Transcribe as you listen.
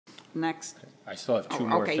next? I still have two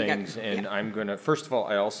more okay, things, and I'm going to, first of all,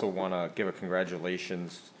 I also want to give a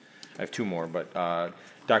congratulations. I have two more, but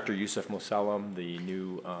Dr. Yusuf Mosallam, the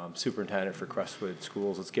new superintendent for Crestwood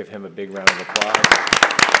Schools, let's give him a big round of applause.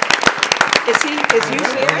 Is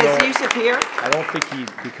Yusuf here? I don't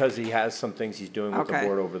think because he has some things he's doing with the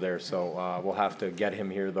board over there, so we'll have to get him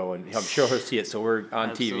here, though, and I'm sure he'll see it. So we're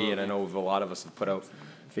on TV, and I know a lot of us have put out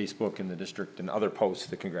Facebook in the district and other posts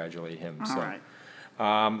to congratulate him. All so. right.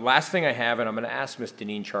 Last thing I have, and I'm going to ask Ms.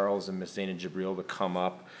 Deneen Charles and Ms. Zaina Jibril to come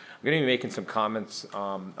up. I'm going to be making some comments,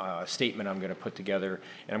 a statement I'm going to put together,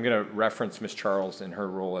 and I'm going to reference Ms. Charles in her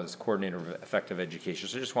role as Coordinator of Effective Education.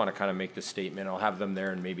 So I just want to kind of make this statement. I'll have them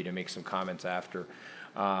there and maybe to make some comments after.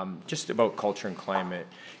 Just about culture and climate.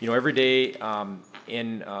 You know, every day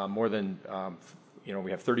in more than,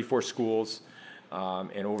 we have 34 schools.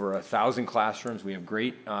 And over 1,000 classrooms. We have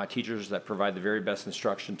great teachers that provide the very best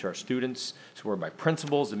instruction to our students, supported by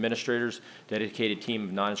principals, administrators, dedicated team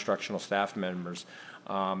of non-instructional staff members.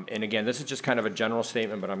 And again, this is just kind of a general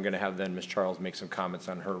statement, but I'm going to have then Ms. Charles make some comments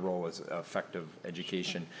on her role as effective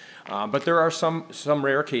education. But there are some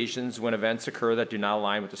rare occasions when events occur that do not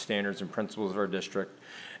align with the standards and principles of our district.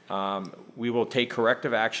 We will take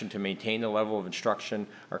corrective action to maintain the level of instruction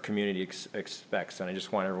our community expects, and I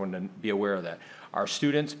just want everyone to be aware of that. Our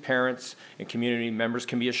students, parents, and community members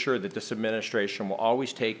can be assured that this administration will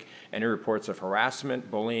always take any reports of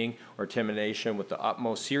harassment, bullying, or intimidation with the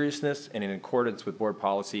utmost seriousness and in accordance with Board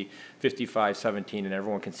Policy 5517, and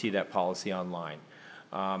everyone can see that policy online.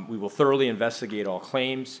 We will thoroughly investigate all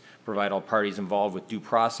claims, provide all parties involved with due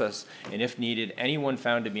process, and if needed, anyone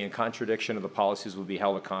found to be in contradiction of the policies will be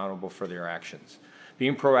held accountable for their actions.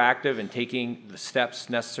 Being proactive and taking the steps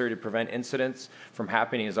necessary to prevent incidents from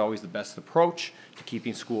happening is always the best approach to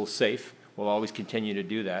keeping schools safe. We'll always continue to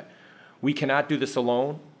do that. We cannot do this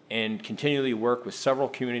alone and continually work with several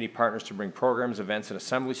community partners to bring programs, events, and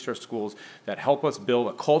assemblies to our schools that help us build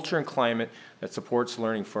a culture and climate that supports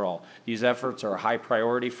learning for all. These efforts are a high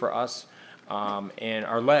priority for us and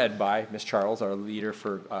are led by Ms. Charles, our leader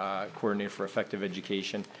for Coordinator for Effective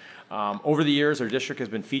Education. Over the years, our district has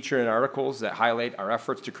been featured in articles that highlight our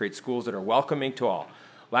efforts to create schools that are welcoming to all.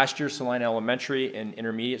 Last year, Salina Elementary and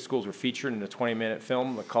intermediate schools were featured in a 20-minute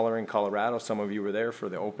film, The Color in Colorado. Some of you were there for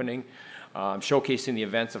the opening, showcasing the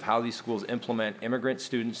events of how these schools implement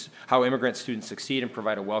how immigrant students succeed and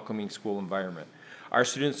provide a welcoming school environment. Our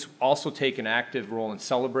students also take an active role in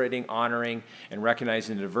celebrating, honoring, and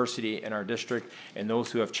recognizing the diversity in our district and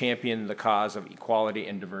those who have championed the cause of equality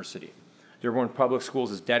and diversity. Dearborn Public Schools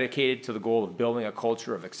is dedicated to the goal of building a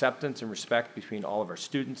culture of acceptance and respect between all of our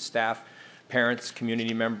students, staff, parents,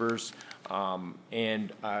 community members,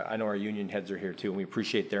 and I know our union heads are here too, and we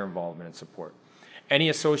appreciate their involvement and support. Any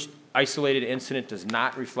isolated incident does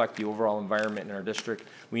not reflect the overall environment in our district.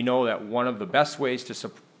 We know that one of the best ways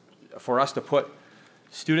for us to put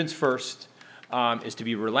students first is to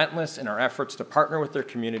be relentless in our efforts to partner with their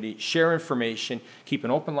community, share information, keep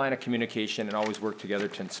an open line of communication, and always work together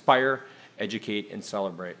to inspire, educate, and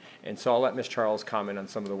celebrate. And so I'll let Ms. Charles comment on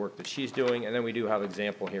some of the work that she's doing, and then we do have an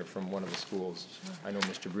example here from one of the schools. I know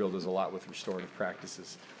Mr. Briel does a lot with restorative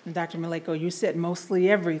practices. And Dr. Maleko, you said mostly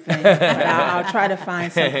everything, but I'll try to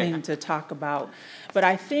find something to talk about. But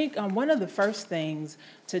I think one of the first things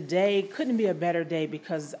today couldn't be a better day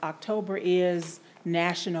because October is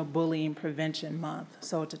National Bullying Prevention Month.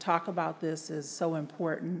 So to talk about this is so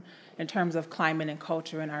important in terms of climate and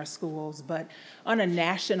culture in our schools, but on a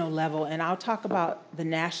national level, and I'll talk about the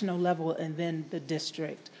national level and then the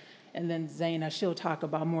district, and then Zaina, she'll talk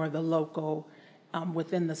about more of the local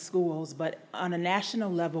within the schools. But on a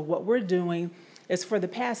national level, what we're doing is for the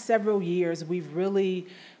past several years, we've really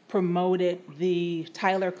promoted the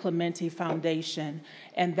Tyler Clementi Foundation,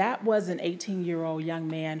 and that was an 18-year-old young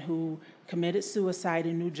man who committed suicide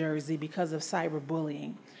in New Jersey because of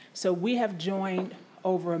cyberbullying. So we have joined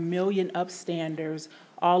over 1 million upstanders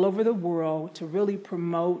all over the world to really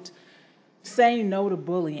promote saying no to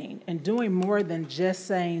bullying and doing more than just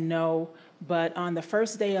saying no, but on the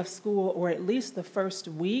first day of school, or at least the first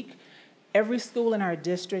week, every school in our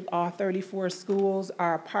district, all 34 schools,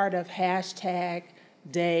 are a part of #Day1.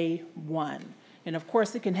 And of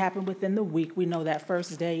course, it can happen within the week. We know that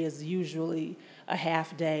first day is usually a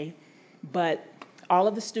half day, but all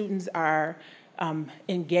of the students are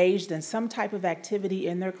engaged in some type of activity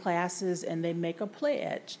in their classes, and they make a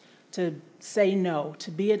pledge to say no, to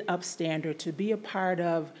be an upstander, to be a part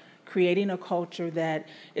of creating a culture that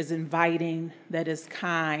is inviting, that is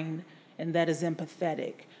kind, and that is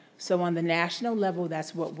empathetic. So on the national level,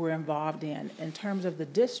 that's what we're involved in. In terms of the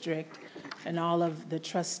district and all of the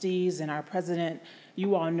trustees and our president,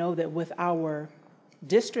 you all know that with our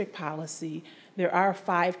district policy, there are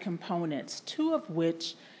 5 components, 2 of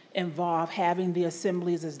which involve having the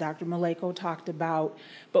assemblies, as Dr. Maleko talked about.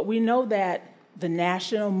 But we know that the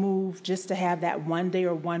national move just to have that 1 day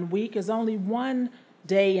or 1 week is only 1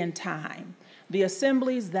 day in time. The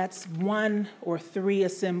assemblies, that's 1 or 3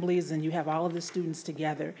 assemblies, and you have all of the students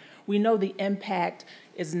together. We know the impact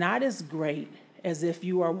is not as great as if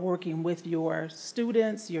you are working with your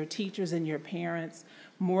students, your teachers, and your parents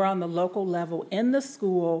more on the local level in the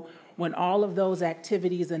school when all of those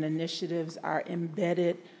activities and initiatives are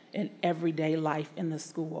embedded in everyday life in the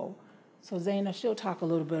school. So Zaina, she'll talk a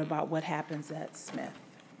little bit about what happens at Smith.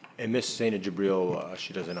 And Miss Zaina Jabril,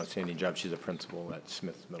 she does an outstanding job. She's a principal at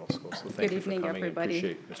Smith Middle School. So thank you for coming. Everybody.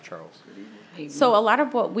 Appreciate Ms. Charles. So a lot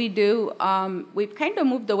of what we do, we've kind of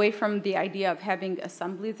moved away from the idea of having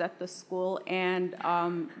assemblies at the school, and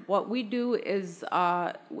what we do is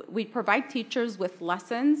we provide teachers with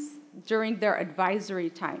lessons during their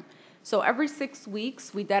advisory time. So every 6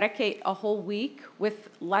 weeks, we dedicate a whole week with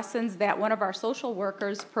lessons that one of our social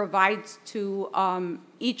workers provides to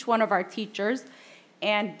each one of our teachers,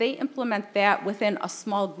 and they implement that within a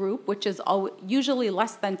small group, which is usually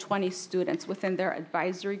less than 20 students within their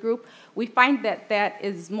advisory group. We find that that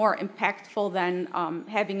is more impactful than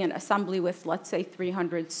having an assembly with, let's say,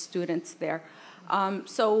 300 students there.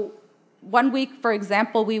 So 1 week, for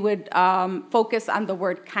example, we would focus on the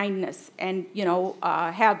word kindness and,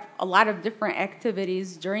 have a lot of different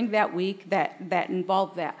activities during that week that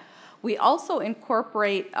involve that. We also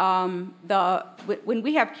incorporate when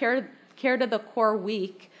we have Care to the Core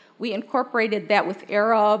Week, we incorporated that with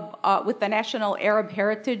the National Arab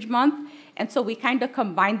Heritage Month, and so we kind of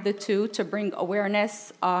combined the two to bring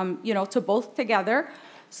awareness, to both together.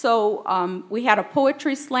 So we had a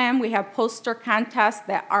poetry slam, we have poster contests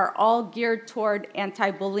that are all geared toward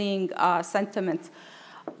anti-bullying sentiments.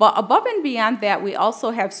 But above and beyond that, we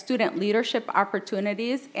also have student leadership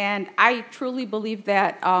opportunities, and I truly believe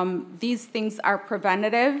that these things are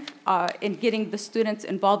preventative in getting the students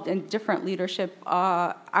involved in different leadership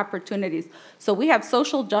opportunities. So we have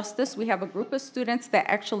social justice. We have a group of students that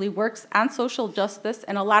actually works on social justice,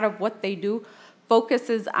 and a lot of what they do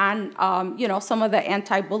focuses on, some of the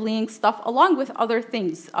anti-bullying stuff, along with other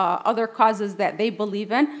things, other causes that they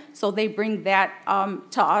believe in. So they bring that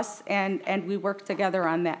to us, and we work together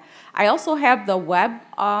on that. I also have the web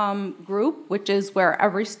group, which is where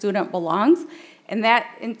every student belongs, and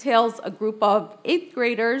that entails a group of 8th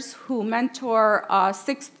graders who mentor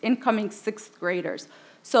incoming 6th graders.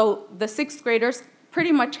 So the 6th graders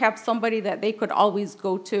pretty much have somebody that they could always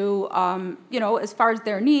go to, as far as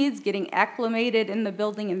their needs, getting acclimated in the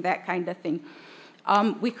building and that kind of thing.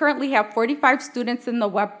 We currently have 45 students in the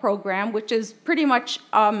web program, which is pretty much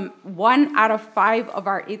 1 out of 5 of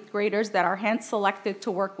our 8th graders that are hand-selected to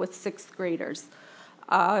work with 6th graders.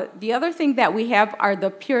 The other thing that we have are the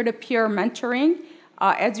peer-to-peer mentoring.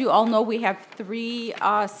 As you all know, we have 3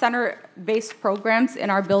 center-based programs in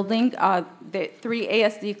our building, the 3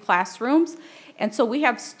 ASD classrooms. And so we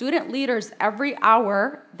have student leaders every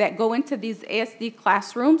hour that go into these ASD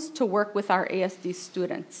classrooms to work with our ASD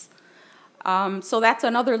students. So that's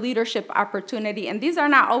another leadership opportunity. And these are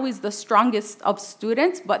not always the strongest of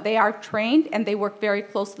students, but they are trained and they work very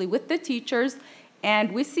closely with the teachers.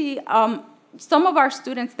 And we see some of our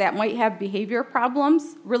students that might have behavior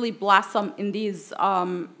problems really blossom in these,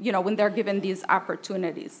 when they're given these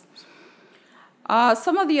opportunities.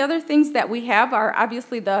 Some of the other things that we have are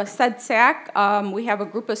obviously the SEDSAC. We have a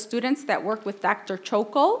group of students that work with Dr.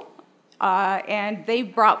 Chokol, and they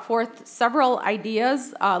brought forth several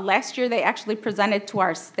ideas. Last year, they actually presented to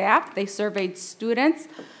our staff. They surveyed students,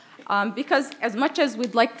 because as much as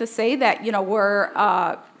we'd like to say that,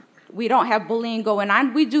 we don't have bullying going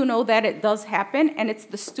on, we do know that it does happen, and it's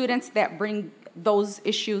the students that bring those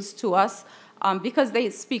issues to us because they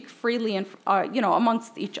speak freely and,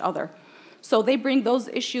 amongst each other. So they bring those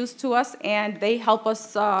issues to us, and they help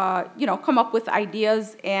us, come up with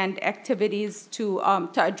ideas and activities to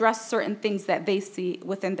address certain things that they see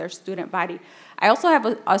within their student body. I also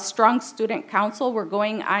have a strong student council. We're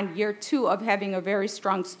going on year 2 of having a very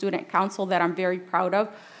strong student council that I'm very proud of.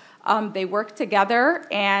 They work together,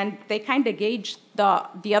 and they kind of gauge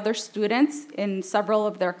the other students in several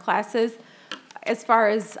of their classes as far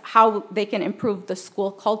as how they can improve the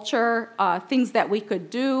school culture, things that we could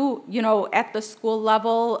do, at the school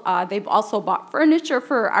level. They've also bought furniture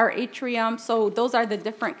for our atrium. So those are the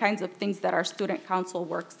different kinds of things that our student council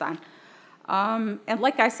works on. And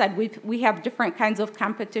like I said, we have different kinds of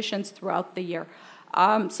competitions throughout the year.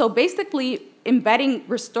 So basically, embedding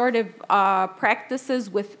restorative practices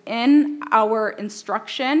within our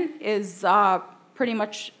instruction is pretty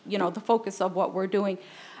much, the focus of what we're doing.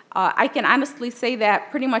 I can honestly say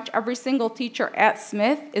that pretty much every single teacher at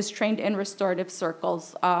Smith is trained in restorative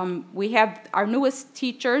circles. We have our newest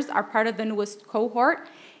teachers are part of the newest cohort,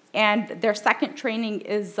 and their second training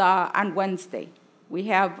is on Wednesday. We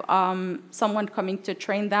have someone coming to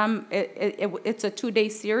train them. It's a 2-day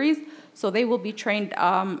series, so they will be trained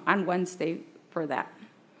on Wednesday for that.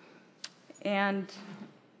 And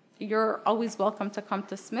you're always welcome to come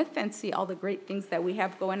to Smith and see all the great things that we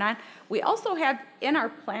have going on. We also have in our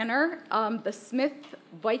planner the Smith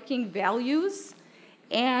Viking values,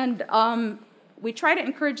 and we try to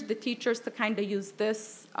encourage the teachers to kind of use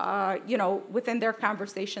this, within their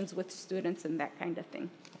conversations with students and that kind of thing.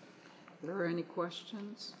 Are there any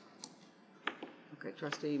questions? Okay,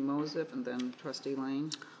 Trustee Mosip and then Trustee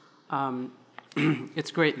Lane.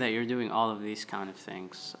 It's great that you're doing all of these kind of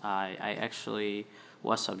things. I actually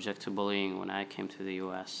was subject to bullying when I came to the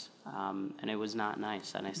U.S., and it was not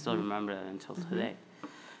nice, and I still remember that until today.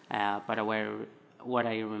 But what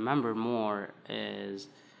I remember more is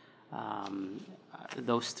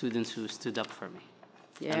those students who stood up for me,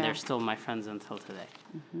 and they're still my friends until today.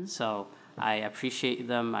 So I appreciate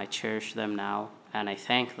them, I cherish them now, and I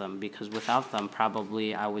thank them, because without them,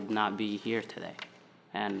 probably I would not be here today.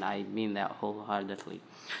 And I mean that wholeheartedly.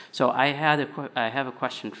 So I have a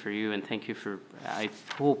question for you, and thank you for, I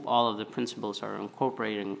hope all of the principals are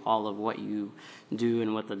incorporating all of what you do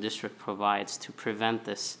and what the district provides to prevent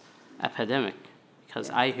this epidemic. Because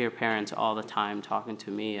I hear parents all the time talking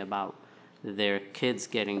to me about their kids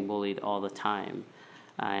getting bullied all the time.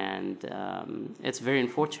 And it's very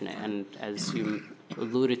unfortunate. And as you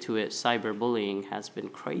alluded to it, cyberbullying has been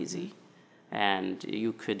crazy, and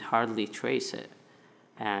you could hardly trace it.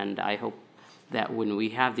 And I hope that when we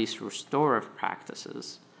have these restorative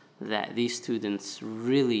practices, that these students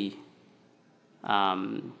really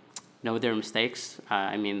know their mistakes.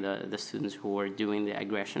 I mean, the students who are doing the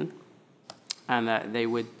aggression, and that they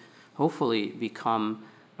would hopefully become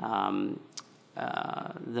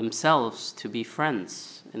themselves to be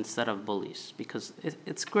friends instead of bullies, because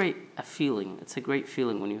it's a feeling. It's a great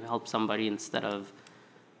feeling when you help somebody instead of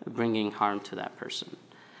bringing harm to that person.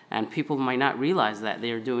 And people might not realize that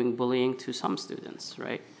they're doing bullying to some students,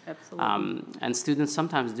 right? Absolutely. And students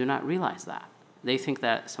sometimes do not realize that. They think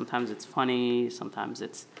that sometimes it's funny, sometimes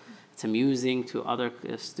it's amusing to other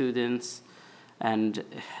students. And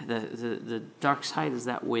the dark side is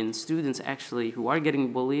that when students actually who are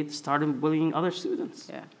getting bullied started bullying other students.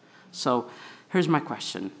 Yeah. So here's my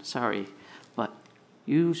question, sorry, but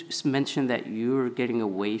you mentioned that you're getting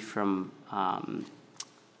away from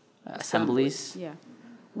assemblies. Yeah.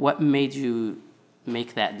 What made you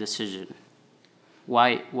make that decision?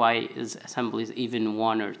 Why is assemblies, even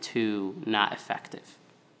 1 or 2, not effective?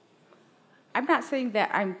 I'm not saying that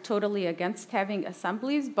I'm totally against having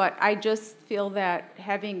assemblies, but I just feel that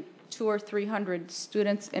having 200 or 300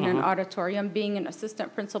 students in an auditorium, being an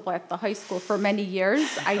assistant principal at the high school for many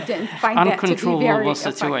years, I didn't find that to be very uncontrollable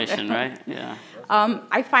effective. situation, right? Yeah.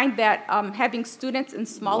 I find that having students in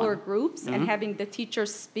smaller groups and having the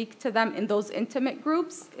teachers speak to them in those intimate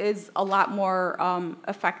groups is a lot more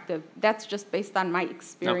effective. That's just based on my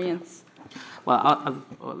experience. Okay. Well,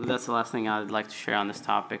 that's the last thing I'd like to share on this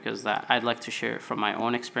topic, is that I'd like to share from my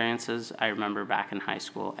own experiences. I remember back in high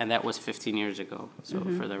school, and that was 15 years ago, so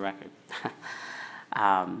for the record.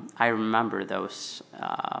 I remember those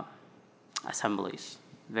assemblies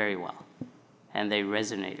very well, and they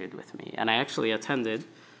resonated with me. And I actually attended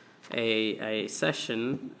a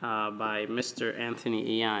session by Mr.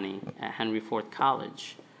 Anthony Ianni at Henry Ford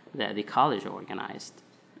College that the college organized.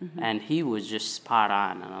 And he was just spot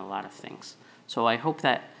on a lot of things. So I hope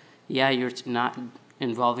that, you're not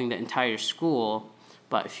involving the entire school,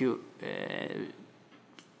 but if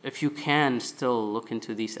you can still look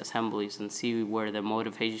into these assemblies and see where the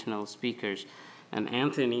motivational speakers, and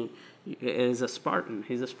Anthony is a Spartan.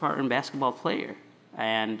 He's a Spartan basketball player,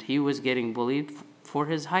 and he was getting bullied for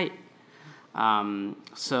his height.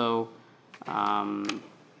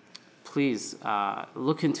 Please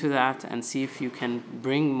look into that and see if you can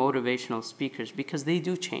bring motivational speakers, because they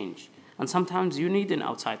do change. And sometimes you need an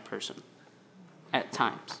outside person at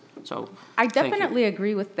times. So I definitely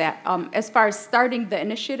agree with that. As far as starting the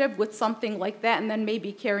initiative with something like that, and then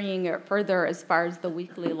maybe carrying it further as far as the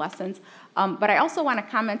weekly lessons. But I also want to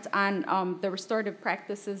comment on the restorative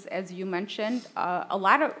practices, as you mentioned. A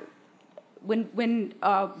lot of when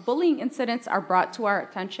bullying incidents are brought to our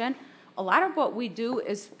attention, a lot of what we do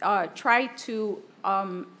is try to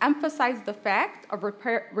emphasize the fact of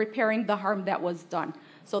repairing the harm that was done.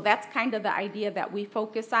 So that's kind of the idea that we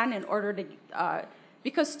focus on in order to,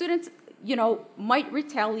 because students might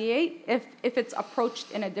retaliate if it's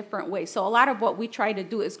approached in a different way. So a lot of what we try to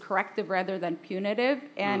do is corrective rather than punitive.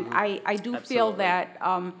 And I do feel that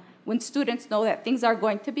when students know that things are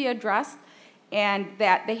going to be addressed and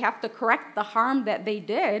that they have to correct the harm that they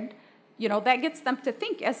did, that gets them to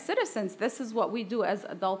think as citizens, this is what we do as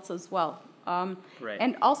adults as well. Right.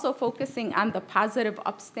 And also focusing on the positive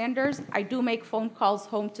upstanders. I do make phone calls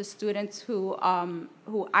home to students who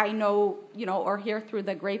I know, or hear through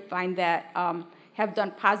the grapevine that have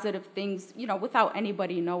done positive things, without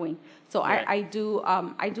anybody knowing. So Right.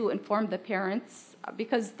 I do inform the parents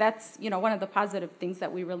because that's, one of the positive things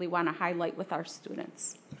that we really want to highlight with our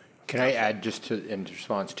students. Can I add just in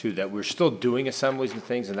response to that, we're still doing assemblies and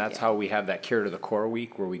things, and that's how we have that Care to the Core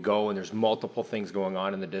week where we go and there's multiple things going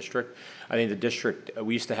on in the district. I think the district,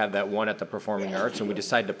 we used to have that one at the Performing Arts and we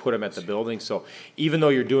decided to put them at the building. So even though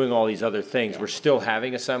you're doing all these other things, we're still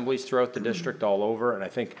having assemblies throughout the district all over. And I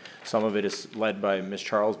think some of it is led by Ms.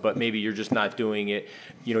 Charles, but maybe you're just not doing it,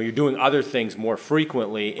 you're doing other things more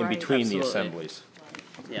frequently in Right. between the Absolutely. assemblies.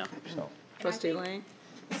 Yeah. So. Trustee Lang?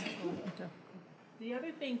 The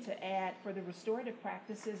other thing to add for the restorative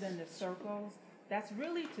practices and the circles, that's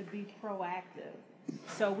really to be proactive.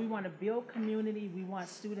 So we want to build community. We want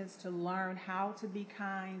students to learn how to be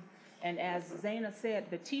kind. And as Zaina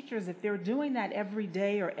said, the teachers, if they're doing that every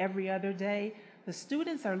day or every other day, the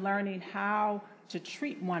students are learning how to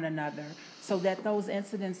treat one another so that those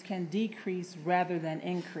incidents can decrease rather than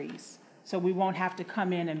increase. So we won't have to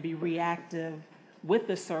come in and be reactive with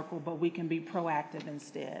the circle, but we can be proactive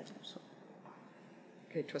instead.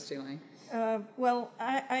 Okay, Trustee Lang? Well,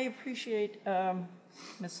 I appreciate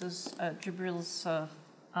Mrs. Jabril's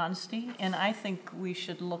honesty, and I think we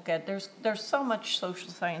should look at, there's so much social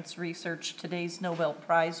science research. Today's Nobel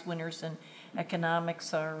Prize winners in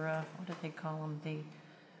economics are, what do they call them? The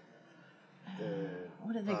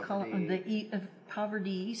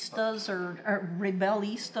povertyistas or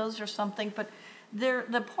rebellistas or something. But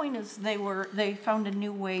the point is they found a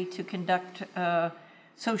new way to conduct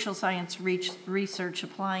social science research,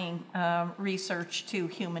 applying research to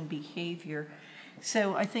human behavior.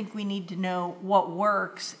 So I think we need to know what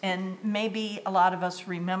works, and maybe a lot of us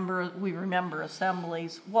remember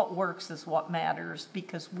assemblies. What works is what matters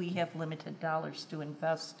because we have limited dollars to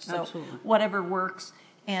invest. So Absolutely. whatever works.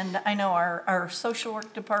 And I know our social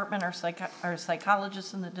work department, our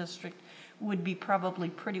psychologists in the district would be probably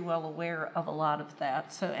pretty well aware of a lot of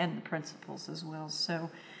that, so, and the principals as well.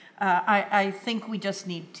 So I think we just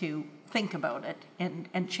need to think about it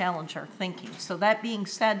and challenge our thinking. So that being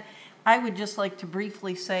said, I would just like to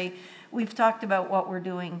briefly say, we've talked about what we're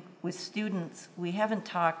doing with students. We haven't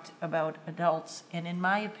talked about adults. And in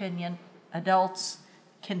my opinion, adults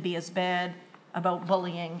can be as bad about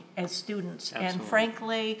bullying as students. Absolutely. And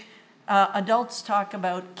frankly, adults talk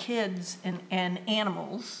about kids and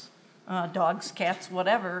animals, dogs, cats,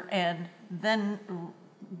 whatever, and then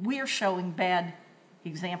we're showing bad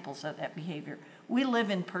examples of that behavior. We live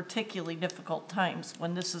in particularly difficult times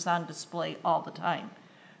when this is on display all the time.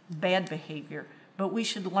 Bad behavior, but we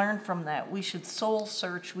should learn from that. We should soul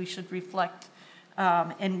search, we should reflect,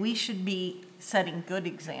 and we should be setting good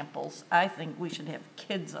examples. I think we should have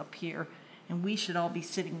kids up here, and we should all be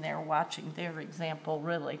sitting there watching their example,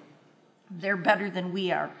 really. They're better than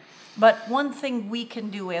we are. But one thing we can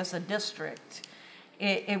do as a district,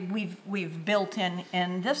 we've built in,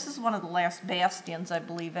 and this is one of the last bastions, I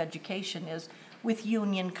believe, education is, with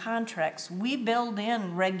union contracts. We build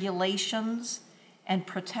in regulations and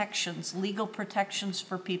protections, legal protections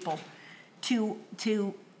for people to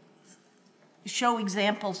show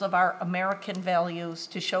examples of our American values,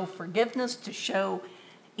 to show forgiveness, to show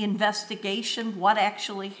investigation, what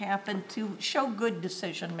actually happened, to show good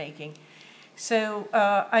decision making. So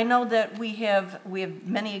I know that we have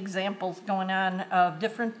many examples going on of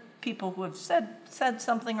different people who have said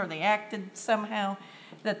something or they acted somehow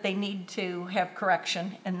that they need to have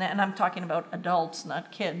correction, and I'm talking about adults,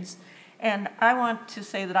 not kids. And I want to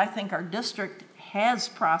say that I think our district has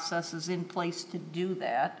processes in place to do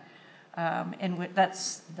that. And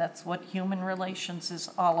that's what human relations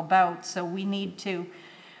is all about. So we need to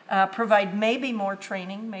provide maybe more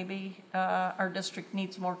training. Maybe our district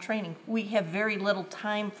needs more training. We have very little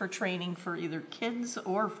time for training for either kids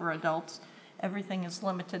or for adults. Everything is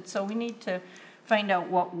limited. So we need to find out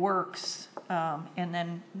what works.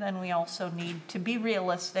 And then we also need to be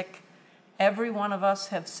realistic. Every one of us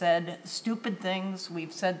have said stupid things.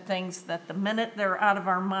 We've said things that the minute they're out of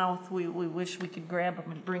our mouth, we wish we could grab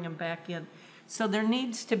them and bring them back in. So there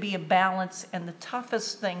needs to be a balance, and the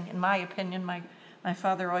toughest thing, in my opinion, my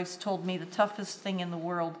father always told me the toughest thing in the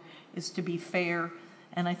world is to be fair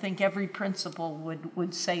And I think every principal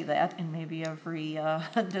would say that, and maybe every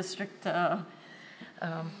district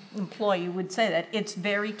employee would say that. It's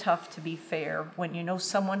very tough to be fair when you know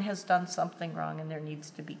someone has done something wrong and there needs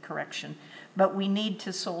to be correction. But we need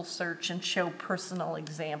to soul search and show personal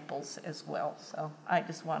examples as well. So I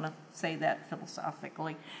just want to say that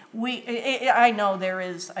philosophically. I know there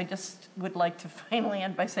is, I just would like to finally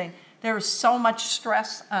end by saying there is so much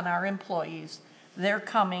stress on our employees. They're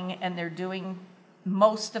coming and they're doing,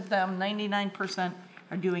 most of them, 99%,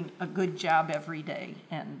 are doing a good job every day.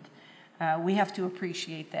 And we have to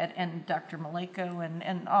appreciate that, and Dr. Maleko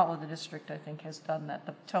and all of the district, I think, has done that.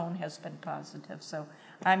 The tone has been positive, so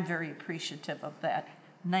I'm very appreciative of that.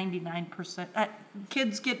 99%,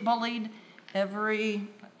 kids get bullied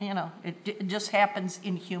it just happens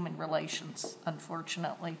in human relations,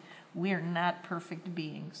 unfortunately. We're not perfect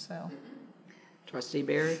beings, so. Trustee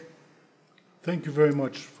Barry? Thank you very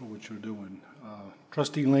much for what you're doing.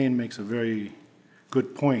 Trustee Lane makes a very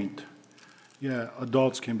good point. Yeah,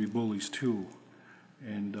 adults can be bullies too.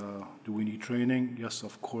 And do we need training? Yes,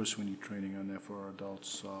 of course we need training on that for our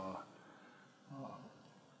adults.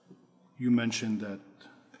 You mentioned that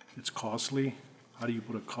it's costly. How do you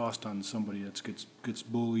put a cost on somebody that gets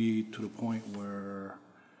bullied to the point where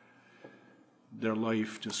their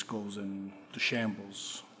life just goes into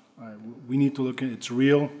shambles? We need to look at it's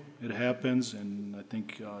real, it happens, and I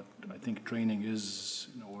think training is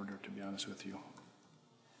in order, to be honest with you.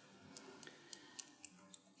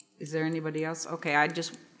 Is there anybody else? Okay,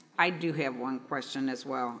 I do have one question as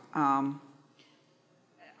well.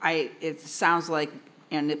 It sounds like,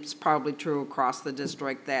 and it's probably true across the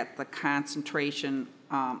district, that the concentration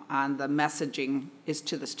on the messaging is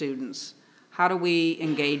to the students. How do we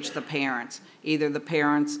engage the parents? Either the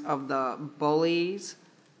parents of the bullies,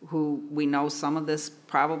 who we know some of this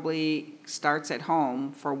probably starts at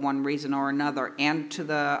home for one reason or another, and to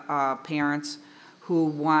the parents who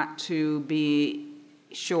want to be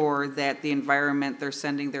sure that the environment they're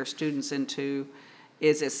sending their students into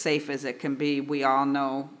is as safe as it can be. We all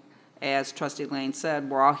know, as Trustee Lane said,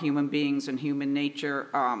 we're all human beings, and human nature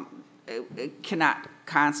it cannot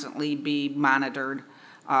constantly be monitored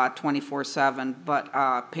 24/7,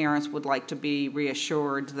 but parents would like to be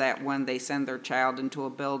reassured that when they send their child into a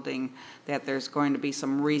building that there's going to be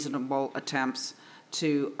some reasonable attempts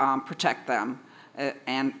to protect them.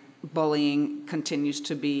 And bullying continues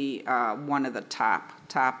to be one of the top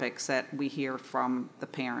topics that we hear from the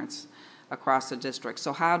parents across the district.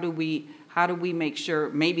 So how do we make sure,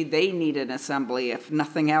 maybe they need an assembly, if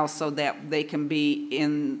nothing else, so that they can be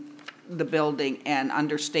in the building and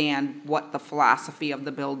understand what the philosophy of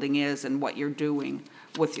the building is and what you're doing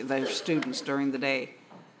with their students during the day?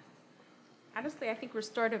 Honestly, I think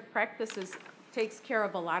restorative practices takes care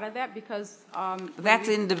of a lot of that, because That's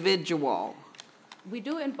individual. we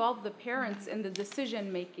do involve the parents in the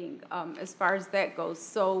decision-making as far as that goes.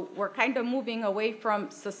 So we're kind of moving away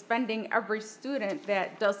from suspending every student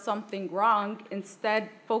that does something wrong, instead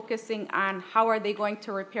focusing on how are they going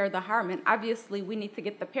to repair the harm. And obviously, we need to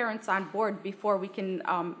get the parents on board before we can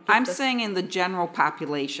I'm saying in the general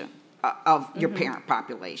population of your parent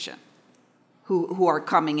population who are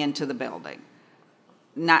coming into the building.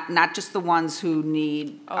 Not just the ones who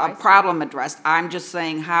need a problem addressed. I'm just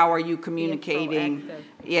saying, how are you communicating,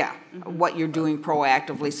 what you're doing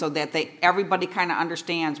proactively, so that everybody kind of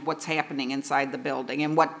understands what's happening inside the building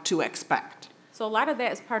and what to expect. So a lot of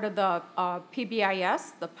that is part of the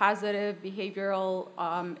PBIS, the Positive Behavioral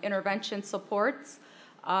Intervention Supports.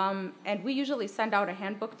 And we usually send out a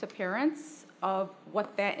handbook to parents of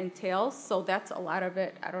what that entails. So that's a lot of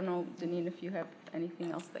it. I don't know, Deneen, if you have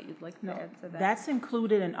anything else that you'd like to add to that? That's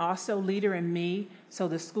included in also Leader in Me. So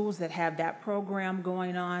the schools that have that program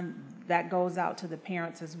going on, that goes out to the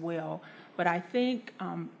parents as well. But I think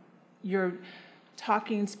you're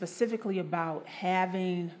talking specifically about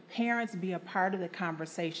having parents be a part of the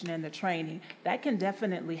conversation and the training. That can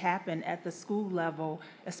definitely happen at the school level,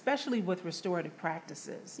 especially with restorative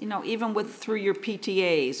practices. Even through your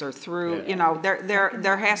PTAs or through,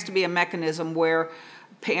 there has to be a mechanism where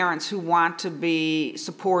parents who want to be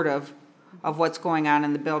supportive of what's going on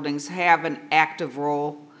in the buildings have an active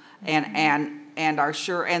role and are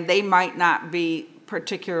sure, and they might not be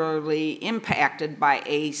particularly impacted by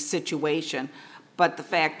a situation, but the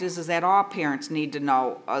fact is that all parents need to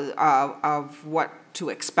know of what to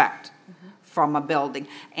expect from a building.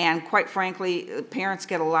 And quite frankly, parents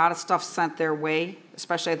get a lot of stuff sent their way,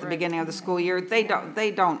 especially at the beginning of the school year. They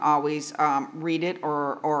don't always read it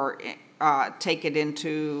or take it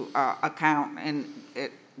into account, and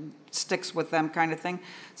it sticks with them, kind of thing.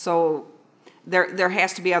 So there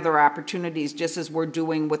has to be other opportunities, just as we're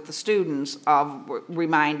doing with the students, of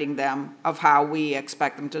reminding them of how we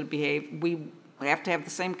expect them to behave. We have to have the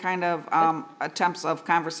same kind of attempts of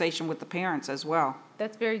conversation with the parents as well.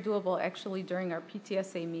 That's very doable, actually, during our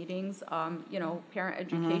PTSA meetings, parent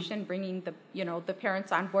education, bringing the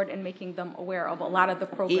parents on board and making them aware of a lot of the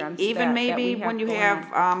programs Even that maybe we have when you going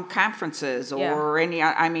have on. conferences Yeah. or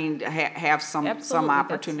have some Absolutely, that's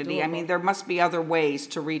opportunity. I mean, doable. there must be other ways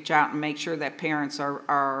to reach out and make sure that parents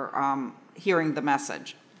are hearing the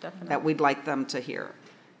message that Definitely. we'd like them to hear.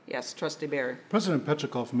 Yes, Trustee Barry. President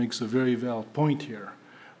Petrikov makes a very valid point here.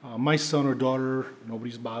 My son or daughter,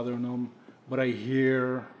 nobody's bothering them, but I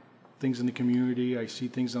hear things in the community, I see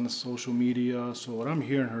things on the social media. So what I'm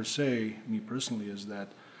hearing her say, me personally, is that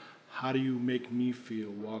how do you make me feel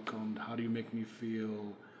welcomed? How do you make me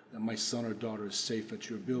feel that my son or daughter is safe at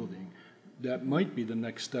your building? That might be the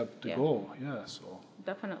next step to Yeah. go, yeah, so,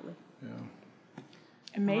 Definitely. yeah.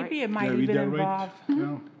 And maybe it Did might I read even that right? involve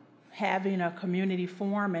Yeah. having a community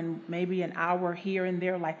forum and maybe an hour here and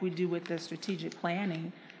there like we do with the strategic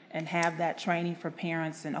planning and have that training for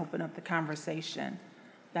parents and open up the conversation.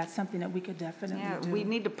 That's something that we could definitely Yeah, do. we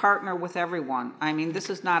need to partner with everyone. I mean, this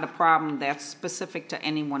is not a problem that's specific to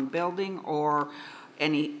any one building or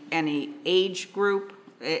any age group.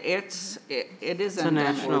 It is It's a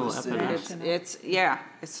endemic. national epidemic.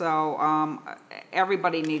 So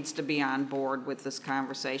everybody needs to be on board with this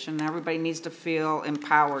conversation. Everybody needs to feel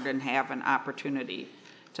empowered and have an opportunity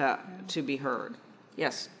to be heard.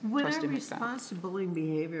 Yes, When our Trustee McDonald. responsible bullying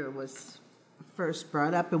behavior was first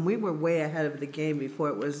brought up, and we were way ahead of the game before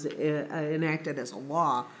it was enacted as a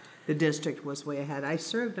law, the district was way ahead. I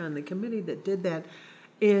served on the committee that did that,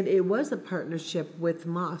 and it was a partnership with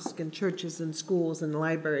mosques and churches and schools and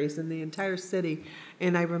libraries in the entire city.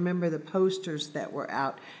 And I remember the posters that were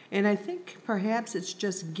out. And I think perhaps it's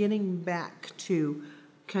just getting back to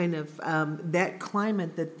kind of that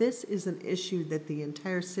climate that this is an issue that the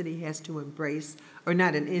entire city has to embrace, or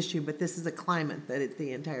not an issue, but this is a climate that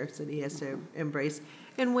the entire city has to embrace,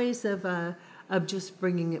 in ways of just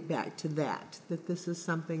bringing it back to that this is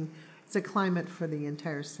something, it's a climate for the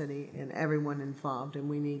entire city and everyone involved, and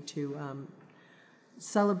we need to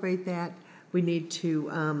celebrate that. We need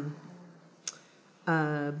to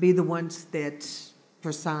be the ones that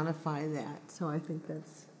personify that. So I think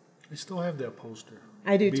that's. I still have that poster.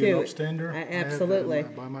 I do Being too. upstander. Absolutely. I have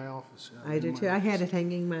that by my office. Yeah, I do in my too. I had office. it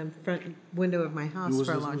hanging in my front window of my house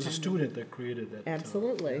for a long time. It was a student that created that.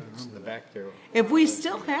 Absolutely. In the back there. If we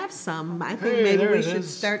still have some, I think Hey, maybe there we it should is.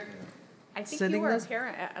 start. I think you Sending were a those-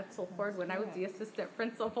 parent at Etzel Ford when I was the assistant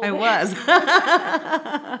principal. I there. was.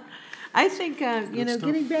 I think, stuff.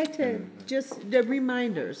 getting back to just the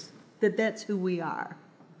reminders that that's who we are.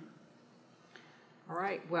 All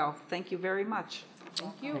right, well, thank you very much.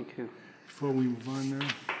 Thank you. Thank you. Before we move on there,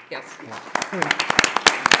 Yes.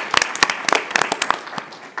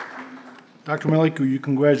 Dr. Maliku, you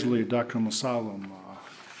congratulated Dr. Masalam.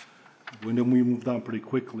 When we moved on pretty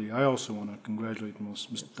quickly, I also want to congratulate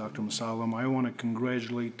Dr. Masalam. I want to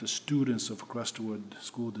congratulate the students of Crestwood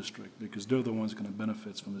School District because they're the ones going to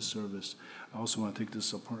benefit from his service. I also want to take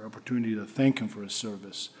this opportunity to thank him for his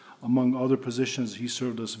service. Among other positions, he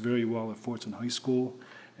served us very well at Fortson High School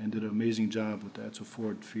and did an amazing job with the Etzel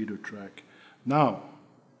Ford feeder track. Now,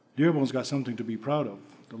 Dearborn's got something to be proud of.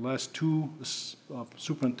 The last two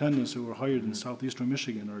superintendents who were hired in southeastern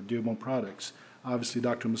Michigan are Dearborn products. Obviously,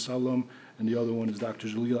 Dr. Masalam, and the other one is Dr.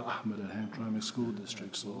 Jalila Ahmed at Hamtramck School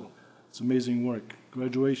District. So it's amazing work.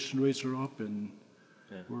 Graduation rates are up, and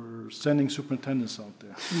we're sending superintendents out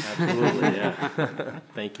there. Absolutely, yeah.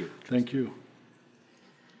 Thank you. Thank you.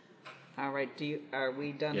 All right, are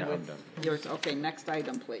we done Yeah, I'm with done. yours? Okay, next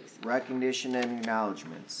item, please. Recognition and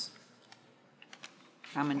acknowledgements.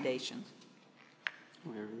 Commendations.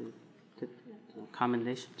 Where did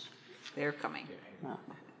commendations? They're coming. Oh.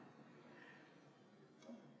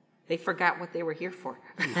 They forgot what they were here for.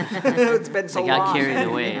 It's been so I long. got carried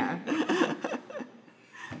away.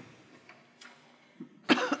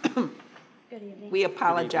 Good evening. We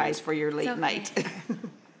apologize for your late It's okay. night.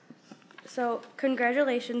 So,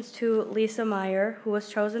 congratulations to Lisa Meyer, who was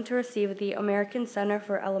chosen to receive the American Center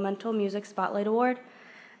for Elemental Music Spotlight Award.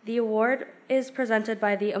 The award is presented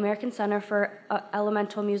by the American Center for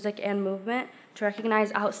Elemental Music and Movement to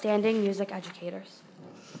recognize outstanding music educators.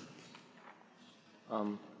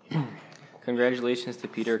 Congratulations to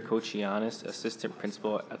Peter Kochianis, Assistant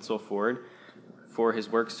Principal at Etzel Ford, for his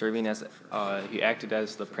work serving as, he acted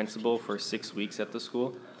as the principal for 6 weeks at the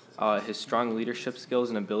school. His strong leadership skills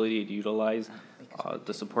and ability to utilize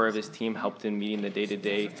the support of his team helped in meeting the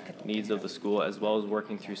day-to-day needs of the school, as well as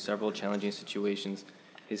working through several challenging situations.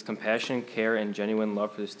 His compassion, care, and genuine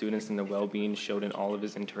love for the students and their well-being showed in all of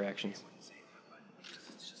his interactions.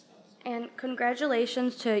 And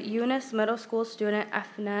congratulations to Eunice Middle School student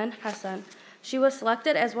Afnan Hassan. She was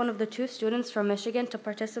selected as one of the 2 students from Michigan to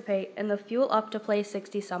participate in the Fuel Up to Play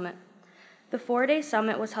 60 Summit. The 4-day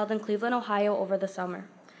summit was held in Cleveland, Ohio over the summer.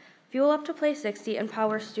 Fuel Up to Play 60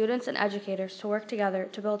 empowers students and educators to work together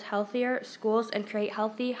to build healthier schools and create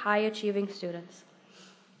healthy, high-achieving students.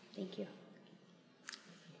 Thank you.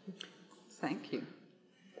 Thank you.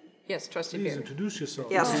 Yes, trustee Please Barry. introduce yourself.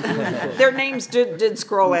 Yes, their names did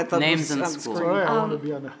scroll at the Names in on school. screen. All right, I want to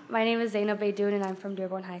be on the, My name is Zainab Beydoun, and I'm from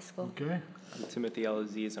Dearborn High School. okay, I'm Timothy L.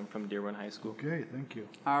 Aziz. I'm from Dearborn High School. okay, thank you.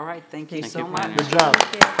 All right, thank you Thank so you for much. having Good job.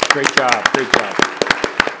 Great job, great job.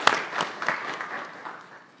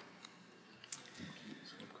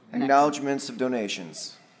 Acknowledgements of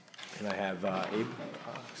donations. And I have Abe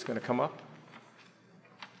is going to come up.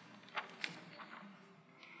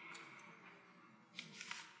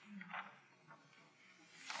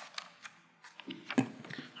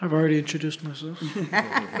 I've already introduced myself.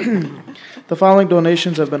 The following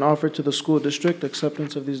donations have been offered to the school district.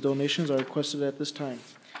 Acceptance of these donations are requested at this time.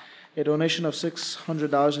 A donation of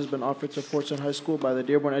 $600 has been offered to Fortson High School by the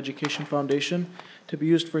Dearborn Education Foundation to be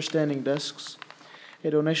used for standing desks. A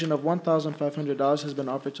donation of $1,500 has been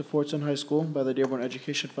offered to Fortson High School by the Dearborn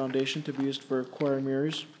Education Foundation to be used for choir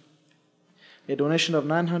mirrors. A donation of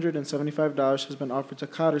 $975 has been offered to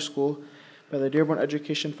Cotter School by the Dearborn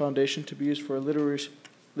Education Foundation to be used for a literacy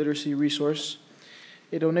resource.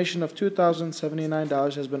 A donation of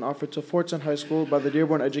 $2,079 has been offered to Fortson High School by the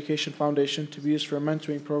Dearborn Education Foundation to be used for a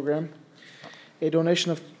mentoring program. A donation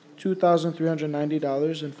of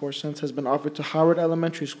 $2,390.04 has been offered to Howard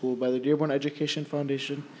Elementary School by the Dearborn Education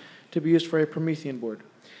Foundation to be used for a Promethean board.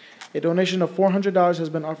 A donation of $400 has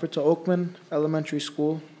been offered to Oakland Elementary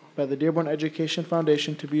School by the Dearborn Education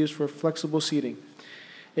Foundation to be used for flexible seating.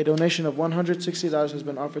 A donation of $160 has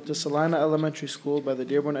been offered to Salina Elementary School by the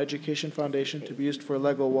Dearborn Education Foundation to be used for a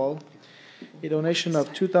Lego wall. A donation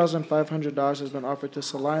of $2,500 has been offered to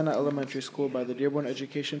Salina Elementary School by the Dearborn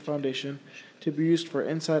Education Foundation to be used for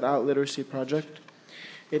Inside Out Literacy Project.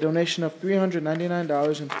 A donation of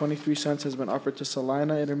 $399.23 has been offered to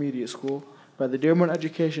Salina Intermediate School by the Dearborn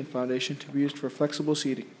Education Foundation to be used for flexible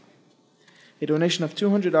seating. A donation of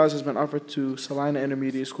 $200 has been offered to Salina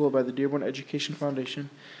Intermediate School by the Dearborn Education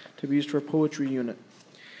Foundation to be used for a poetry unit.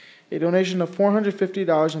 A donation of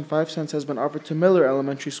 $450.05 has been offered to Miller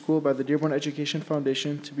Elementary School by the Dearborn Education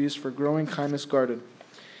Foundation to be used for Growing Kindness Garden.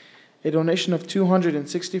 A donation of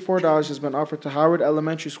 $264 has been offered to Howard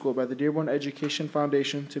Elementary School by the Dearborn Education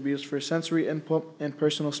Foundation to be used for sensory input and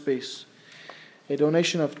personal space. A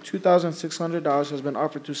donation of $2,600 has been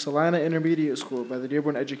offered to Salina Intermediate School by the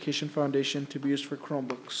Dearborn Education Foundation to be used for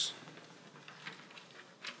Chromebooks.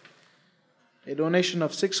 A donation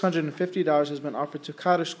of $650 has been offered to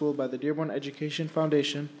Cotter School by the Dearborn Education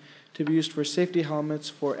Foundation to be used for safety helmets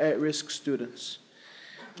for at-risk students.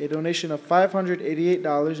 A donation of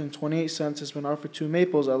 $588.28 has been offered to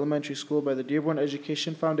Maples Elementary School by the Dearborn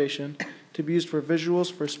Education Foundation to be used for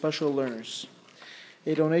visuals for special learners.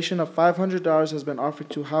 A donation of $500 has been offered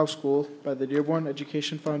to Howe School by the Dearborn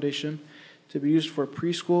Education Foundation to be used for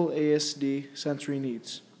preschool ASD sensory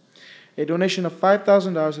needs. A donation of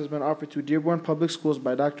 $5,000 has been offered to Dearborn Public Schools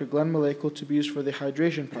by Dr. Glenn Maleko to be used for the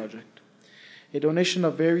Hydration Project. A donation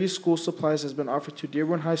of various school supplies has been offered to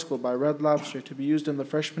Dearborn High School by Red Lobster to be used in the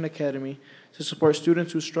Freshman Academy to support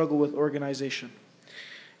students who struggle with organization.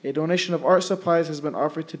 A donation of art supplies has been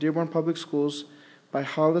offered to Dearborn Public Schools by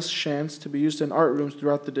Hollis Shantz to be used in art rooms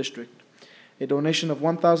throughout the district. A donation of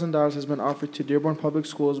 $1,000 has been offered to Dearborn Public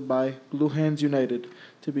Schools by Blue Hands United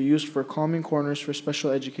to be used for calming corners for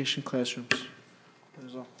special education classrooms. That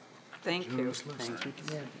is all. Thank you. Generous list. Good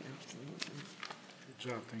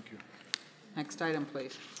job, thank you. Next item,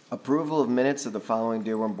 please. Approval of minutes of the following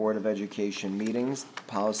Dearborn Board of Education meetings.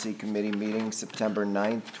 Policy Committee meeting, September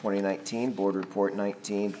 9th, 2019, Board Report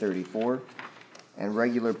 1934. And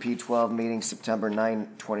regular P12 meeting, September 9,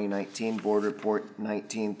 2019, Board Report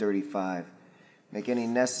 1935. Make any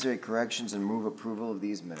necessary corrections and move approval of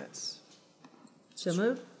these minutes. So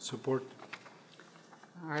moved. Support.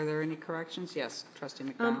 Are there any corrections? Yes, trustee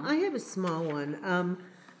McDonald. I have a small one.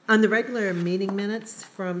 On the regular meeting minutes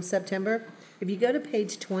from September, if you go to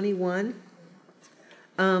page 21,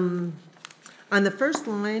 on the first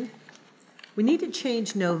line, we need to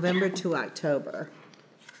change November to October.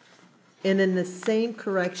 And then the same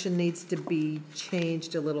correction needs to be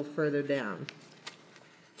changed a little further down.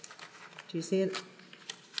 Do you see it?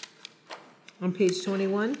 On page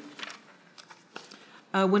 21?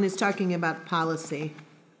 When it's talking about policy.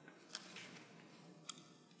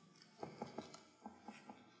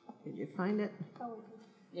 you find it?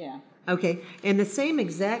 Yeah. Okay, and the same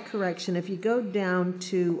exact correction, if you go down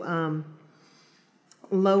to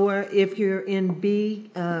lower, if you're in B,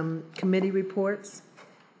 committee reports,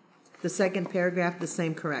 the second paragraph, the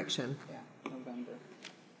same correction. Yeah, November.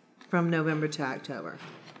 From November to October.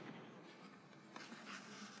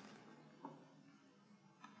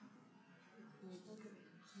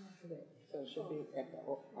 So it should be at the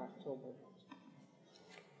October.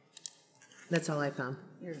 That's all I found.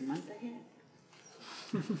 Here's a month ahead.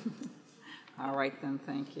 All right then,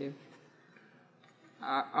 thank you.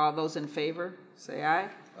 All those in favor, say aye.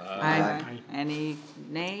 Aye. Any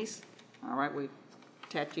nays? All right, we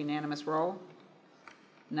attach unanimous roll.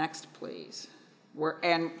 Next, please.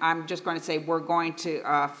 And I'm just going to say, we're going to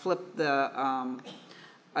flip the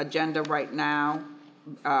agenda right now.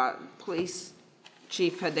 Police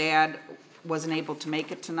Chief Haddad wasn't able to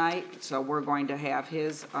make it tonight, so we're going to have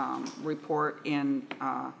his report in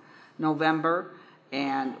November.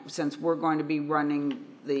 And since we're going to be running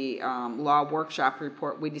the law workshop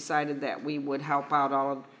report, we decided that we would help out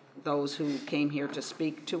all of those who came here to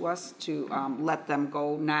speak to us, to let them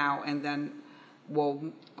go now, and then we'll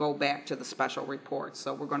go back to the special report.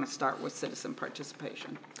 So we're going to start with citizen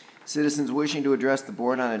participation. Citizens wishing to address the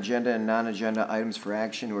board on agenda and non-agenda items for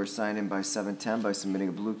action who are signed in by 7:10 by submitting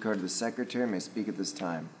a blue card to the secretary may speak at this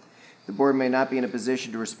time. The board may not be in a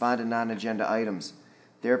position to respond to non-agenda items.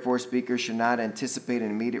 Therefore, speakers should not anticipate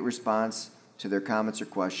an immediate response to their comments or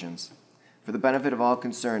questions. For the benefit of all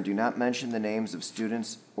concerned, do not mention the names of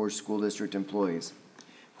students or school district employees.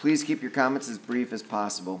 Please keep your comments as brief as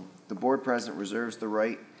possible. The board president reserves the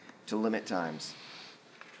right to limit times.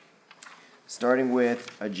 Starting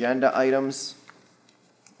with agenda items,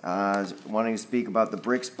 wanting to speak about the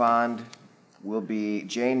BRICS bond will be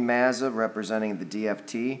Jane Mazza representing the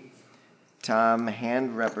DFT, Tom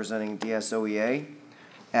Hand representing DSOEA,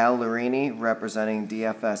 Al Larini representing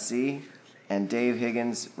DFSE, and Dave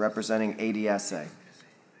Higgins representing ADSA.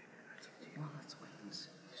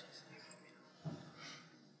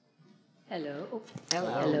 Hello.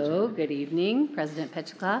 Hello. Good evening, President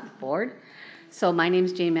Petchikoff, Board. So my name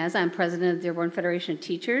is Jane Mazza. I'm president of the Dearborn Federation of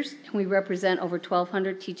Teachers, and we represent over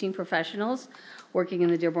 1,200 teaching professionals working in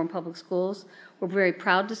the Dearborn Public Schools. We're very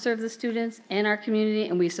proud to serve the students and our community,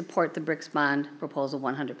 and we support the BRICS bond proposal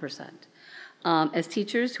 100%. As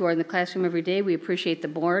teachers who are in the classroom every day, we appreciate the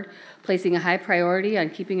board placing a high priority on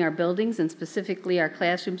keeping our buildings and specifically our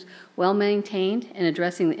classrooms well maintained and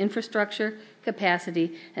addressing the infrastructure,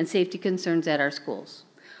 capacity, and safety concerns at our schools.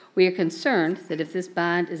 We are concerned that if this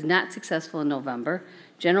bond is not successful in November,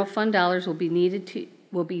 general fund dollars will be needed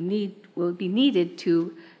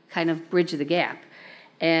to kind of bridge the gap,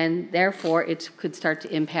 and therefore it could start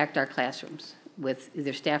to impact our classrooms with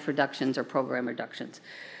either staff reductions or program reductions.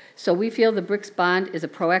 So we feel the BRICS bond is a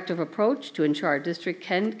proactive approach to ensure our district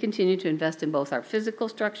can continue to invest in both our physical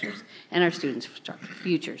structures and our students'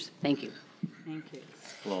 futures. Thank you. Thank you.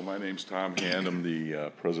 Hello, my name's Tom Hand. I'm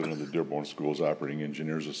the president of the Dearborn Schools Operating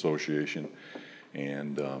Engineers Association,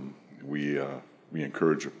 and we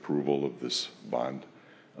encourage approval of this bond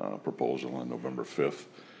proposal on November 5th.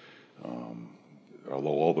 Although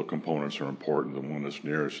all the components are important, the one that's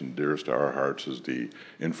nearest and dearest to our hearts is the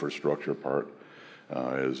infrastructure part.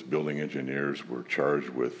 As building engineers, we're charged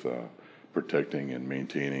with protecting and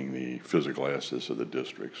maintaining the physical assets of the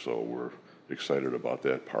district, so we're excited about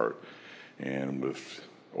that part. And with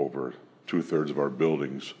over 2/3 of our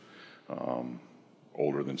buildings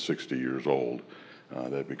older than 60 years old,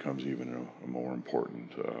 that becomes even a more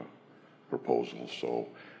important proposal. So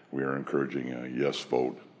we are encouraging a yes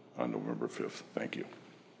vote on November 5th. Thank you.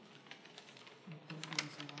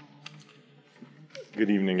 Good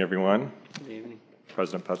evening, everyone. Good evening.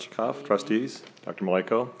 President Petchikoff, trustees, Dr.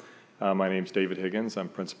 Maleko. My name is David Higgins. I'm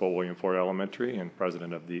principal William Ford Elementary and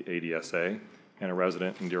president of the ADSA and a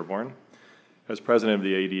resident in Dearborn. As president of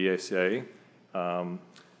the ADSA,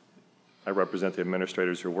 I represent the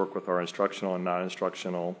administrators who work with our instructional and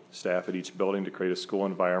non-instructional staff at each building to create a school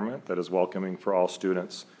environment that is welcoming for all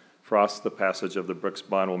students. For us, the passage of the BRICS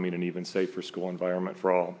bond will mean an even safer school environment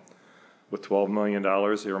for all. With $12 million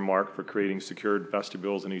earmarked for creating secured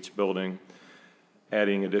vestibules in each building,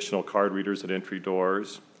 adding additional card readers at entry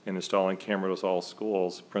doors, and installing cameras at all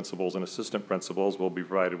schools, principals and assistant principals will be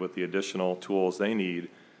provided with the additional tools they need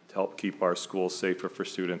to help keep our schools safer for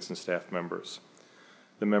students and staff members.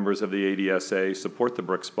 The members of the ADSA support the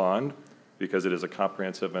BRICS bond because it is a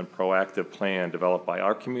comprehensive and proactive plan developed by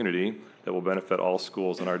our community that will benefit all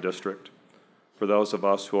schools in our district. For those of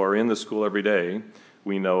us who are in the school every day,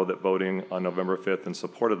 we know that voting on November 5th in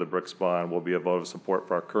support of the BRICS bond will be a vote of support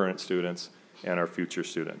for our current students and our future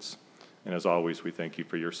students. And as always, we thank you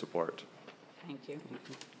for your support. Thank you.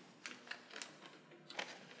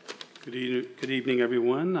 Good evening,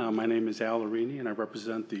 everyone. My name is Al Arini, and I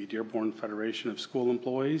represent the Dearborn Federation of School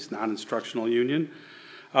Employees, non-instructional union.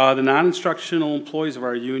 The non-instructional employees of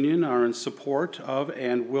our union are in support of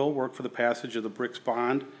and will work for the passage of the BRICS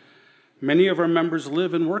bond. Many of our members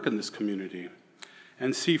live and work in this community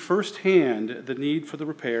and see firsthand the need for the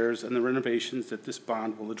repairs and the renovations that this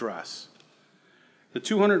bond will address. The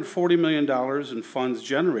 $240 million in funds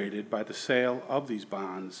generated by the sale of these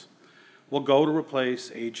bonds will go to replace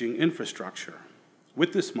aging infrastructure.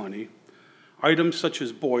 With this money, items such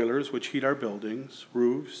as boilers, which heat our buildings,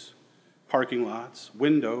 roofs, parking lots,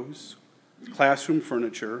 windows, classroom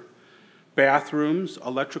furniture, bathrooms,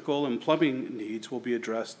 electrical and plumbing needs will be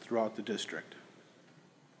addressed throughout the district.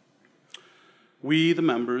 We, the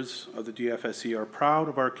members of the DFSE, are proud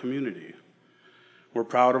of our community. We're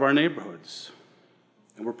proud of our neighborhoods,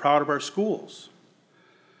 and we're proud of our schools.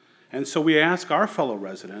 And so we ask our fellow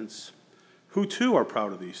residents, who too are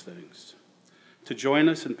proud of these things, to join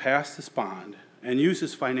us and pass this bond and use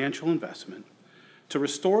this financial investment to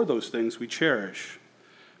restore those things we cherish,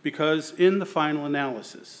 because in the final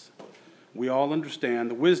analysis, we all understand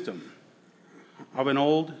the wisdom of an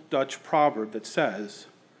old Dutch proverb that says,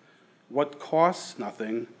 "What costs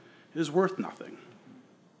nothing is worth nothing."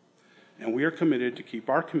 And we are committed to keep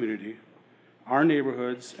our community, our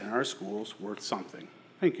neighborhoods, and our schools worth something.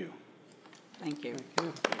 Thank you. Thank you.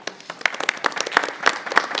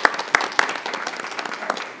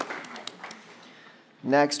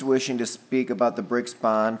 Next, wishing to speak about the BRICS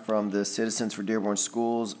bond from the Citizens for Dearborn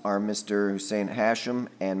Schools are Mr. Hussein Hashem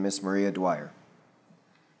and Ms. Maria Dwyer.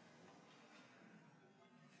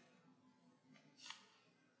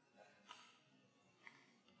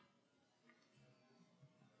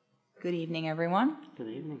 Good evening, everyone. Good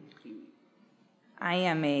evening. I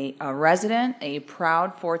am a resident, a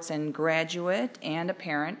proud Fortson graduate, and a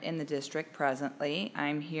parent in the district presently.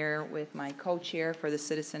 I'm here with my co-chair for the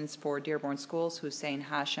Citizens for Dearborn Schools, Hussein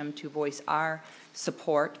Hashem, to voice our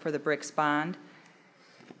support for the BRICS bond.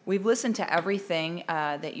 We've listened to everything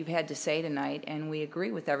that you've had to say tonight, and we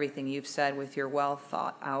agree with everything you've said with your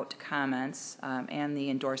well-thought-out comments and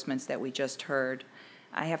the endorsements that we just heard.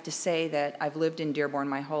 I have to say that I've lived in Dearborn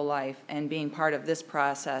my whole life, and being part of this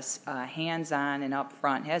process, hands-on and up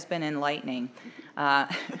front, has been enlightening.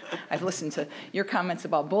 I've listened to your comments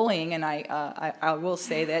about bullying, and I will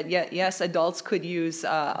say that, yes, adults could use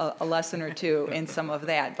a lesson or two in some of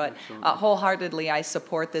that, but wholeheartedly I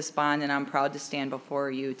support this bond, and I'm proud to stand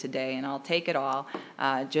before you today, and I'll take it all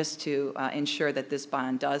just to ensure that this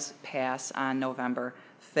bond does pass on November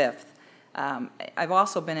 5th. I've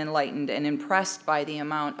also been enlightened and impressed by the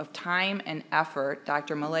amount of time and effort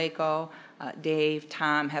Dr. Maleko, Dave,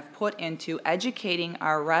 Tom have put into educating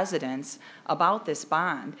our residents about this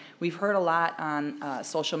bond. We've heard a lot on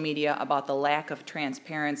social media about the lack of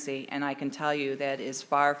transparency, and I can tell you that is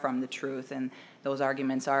far from the truth, and those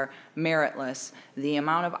arguments are meritless. The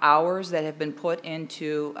amount of hours that have been put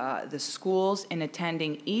into the schools in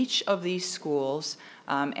attending each of these schools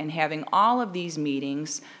and having all of these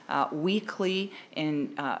meetings weekly,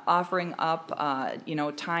 and offering up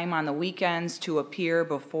time on the weekends to appear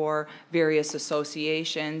before various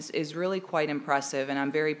associations is really quite impressive, and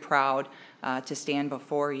I'm very proud to stand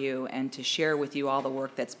before you and to share with you all the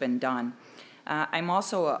work that's been done. I'm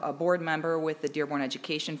also a board member with the Dearborn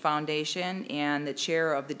Education Foundation and the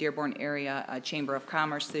chair of the Dearborn Area Chamber of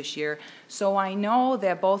Commerce this year, so I know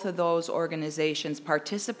that both of those organizations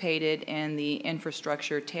participated in the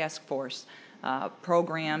Infrastructure Task Force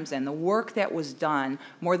programs and the work that was done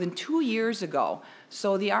more than 2 years ago.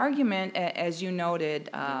 So the argument, as you noted,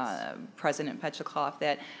 President Petchikoff,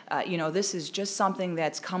 that this is just something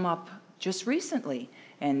that's come up just recently,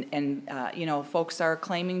 and folks are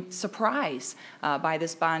claiming surprise by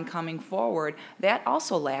this bond coming forward, that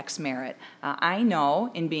also lacks merit. I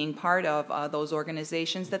know, in being part of those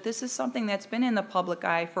organizations, that this is something that's been in the public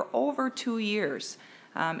eye for over 2 years.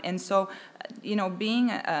 And so,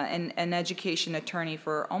 being an education attorney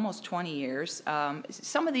for almost 20 years,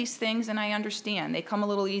 some of these things, and I understand, they come a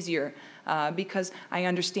little easier because I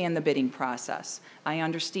understand the bidding process. I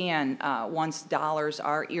understand once dollars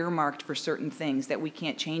are earmarked for certain things that we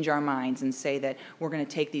can't change our minds and say that we're going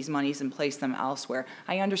to take these monies and place them elsewhere.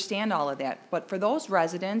 I understand all of that. But for those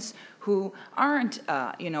residents who aren't,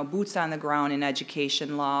 boots on the ground in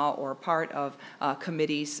education law or part of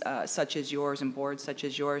committees such as yours and boards such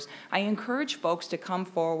as yours, I encourage folks to come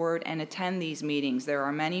forward and attend these meetings. There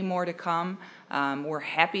are many more to come. We're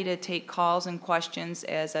happy to take calls and questions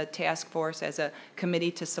as a task force, as a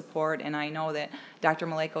committee to support, and I know that Dr.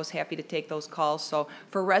 Maleko is happy to take those calls. So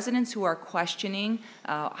for residents who are questioning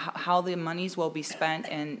how the monies will be spent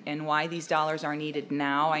and why these dollars are needed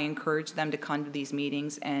now, I encourage them to come to these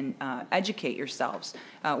meetings and educate yourselves.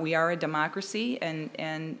 We are a democracy,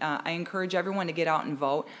 and I encourage everyone to get out and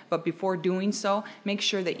vote, but before doing so, make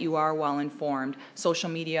sure that you are well informed. Social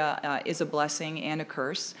media is a blessing and a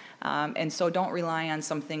curse, and so don't rely on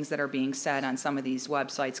some things that are being said on some of these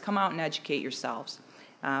websites. Come out and educate yourselves.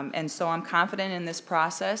 And so I'm confident in this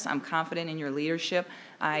process. I'm confident in your leadership.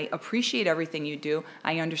 I appreciate everything you do.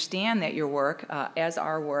 I understand that your work, as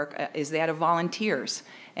our work, is that of volunteers.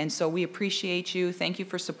 And so we appreciate you. Thank you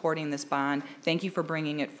for supporting this bond. Thank you for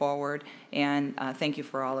bringing it forward. And thank you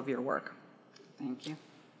for all of your work. Thank you.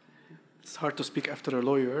 It's hard to speak after a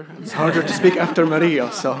lawyer. It's harder to speak after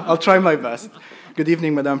Maria, so I'll try my best. Good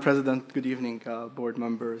evening, Madam President. Good evening, board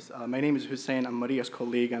members. My name is Hussein. I'm Maria's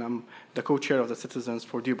colleague, and I'm the co-chair of the Citizens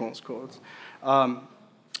for Dearborn Schools.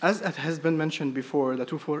 As it has been mentioned before, the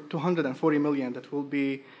 $240 million that will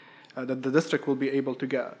be that the district will be able to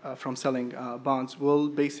get from selling bonds will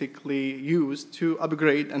basically use to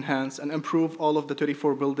upgrade, enhance, and improve all of the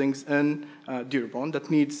 34 buildings in Dearborn that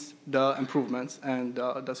needs the improvements and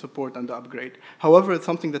the support and the upgrade. However, it's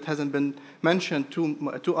something that hasn't been mentioned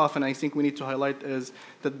too often. I think we need to highlight is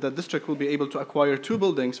that the district will be able to acquire 2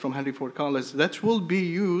 buildings from Henry Ford College that will be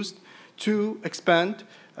used to expand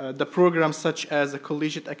the programs such as the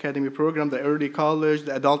Collegiate Academy program, the early college,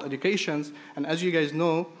 the adult educations, and as you guys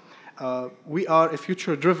know, we are a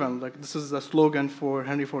future-driven, like this is the slogan for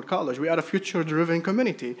Henry Ford College. We are a future-driven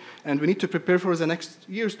community, and we need to prepare for the next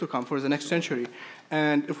years to come, for the next century.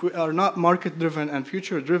 And if we are not market-driven and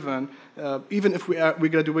future-driven, even if we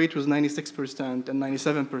graduate with 96% and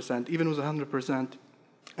 97%, even with 100%,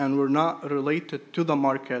 and we're not related to the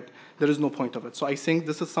market, there is no point of it. So I think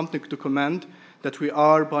this is something to commend, that we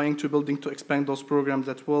are buying 2 buildings to expand those programs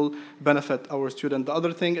that will benefit our students. The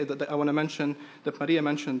other thing that I want to mention, that Maria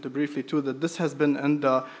mentioned briefly too, that this has been in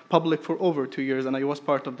the public for over 2 years, and I was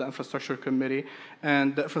part of the infrastructure committee,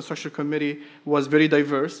 and the infrastructure committee was very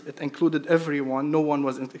diverse. It included everyone. No one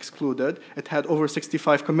was excluded. It had over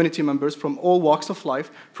 65 community members from all walks of life,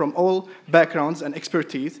 from all backgrounds and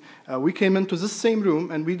expertise. We came into this same room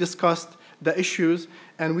and we discussed the issues,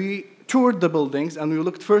 and we toured the buildings, and we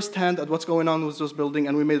looked firsthand at what's going on with those buildings,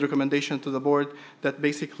 and we made recommendations to the board that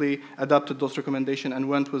basically adopted those recommendations and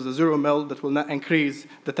went with a 0 mill that will not increase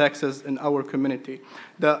the taxes in our community.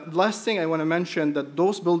 The last thing I want to mention, that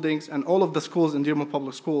those buildings and all of the schools in Dearborn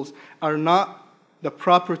Public Schools are not the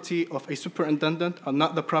property of a superintendent, are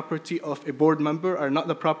not the property of a board member, are not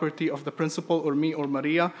the property of the principal or me or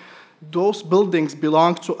Maria. Those buildings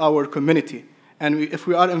belong to our community. And if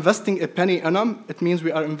we are investing a penny in them, it means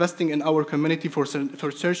we are investing in our community for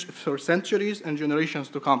centuries and generations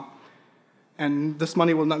to come. And this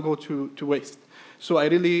money will not go to waste. So I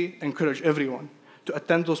really encourage everyone to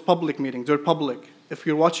attend those public meetings. They're public. If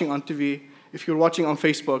you're watching on TV, if you're watching on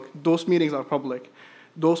Facebook, those meetings are public.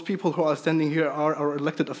 Those people who are standing here are our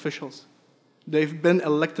elected officials. They've been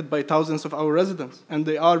elected by thousands of our residents, and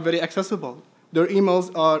they are very accessible. Their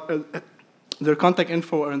emails are... Their contact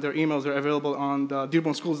info and their emails are available on the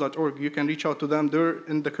dearbornschools.org. You can reach out to them. They're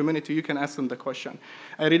in the community. You can ask them the question.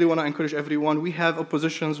 I really want to encourage everyone. We have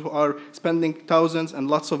oppositions who are spending thousands and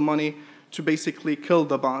lots of money to basically kill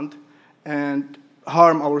the bond and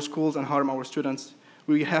harm our schools and harm our students.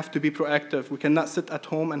 We have to be proactive. We cannot sit at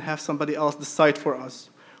home and have somebody else decide for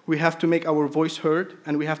us. We have to make our voice heard,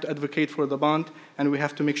 and we have to advocate for the bond, and we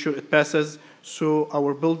have to make sure it passes so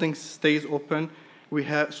our building stays open.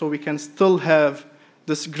 So we can still have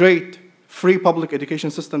this great free public education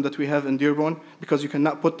system that we have in Dearborn, because you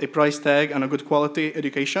cannot put a price tag on a good quality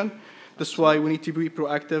education. That's why we need to be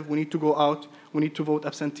proactive. We need to go out. We need to vote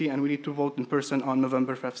absentee, and we need to vote in person on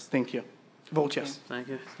November 5th. Thank you. Vote yes. Thank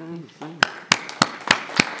you.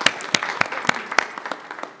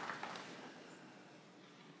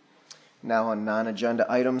 Now on non-agenda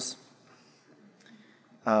items.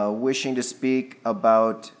 Wishing to speak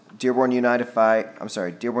about Dearborn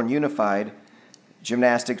Unified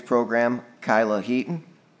Gymnastics Program, Kyla Heaton.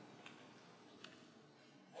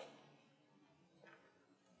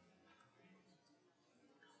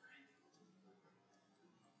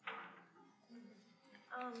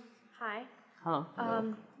 Hi.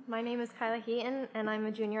 Hello. My name is Kyla Heaton, and I'm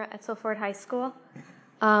a junior at Etzel Ford High School.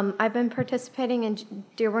 I've been participating in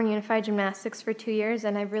Dearborn Unified Gymnastics for 2 years,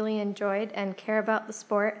 and I've really enjoyed and care about the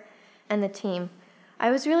sport and the team. I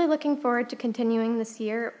was really looking forward to continuing this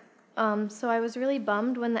year, so I was really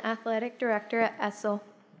bummed when the athletic director at Etzel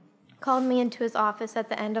called me into his office at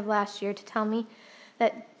the end of last year to tell me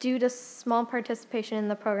that due to small participation in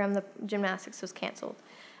the program, the gymnastics was canceled.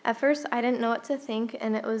 At first, I didn't know what to think,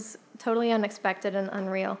 and it was totally unexpected and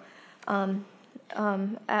unreal.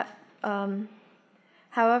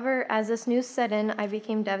 However, as this news set in, I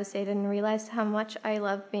became devastated and realized how much I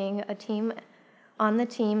love being on the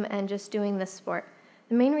team and just doing this sport.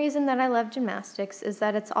 The main reason that I love gymnastics is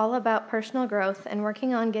that it's all about personal growth and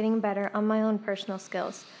working on getting better on my own personal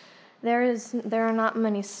skills. There are not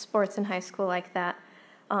many sports in high school like that.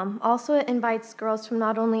 Also, it invites girls from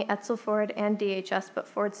not only Etzel Ford and DHS,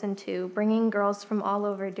 but Fordson too, bringing girls from all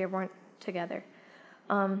over Dearborn together.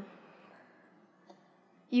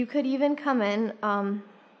 You could even come in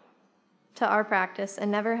to our practice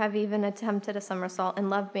and never have even attempted a somersault and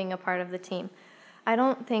love being a part of the team. I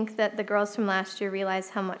don't think that the girls from last year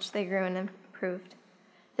realize how much they grew and improved.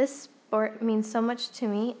 This sport means so much to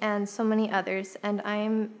me and so many others, and I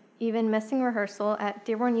am even missing rehearsal at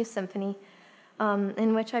Dearborn Youth Symphony,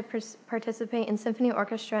 in which I participate in symphony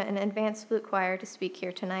orchestra and advanced flute choir to speak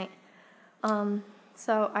here tonight.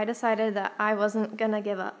 So I decided that I wasn't going to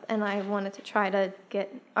give up, and I wanted to try to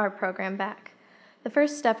get our program back. The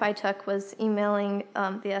first step I took was emailing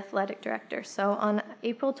the athletic director. So on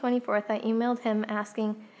April 24th, I emailed him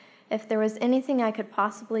asking if there was anything I could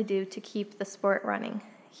possibly do to keep the sport running.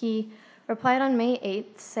 He replied on May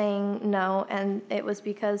 8th saying no, and it was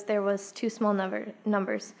because there was too small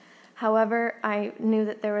numbers. However, I knew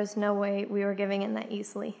that there was no way we were giving in that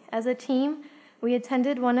easily. As a team, we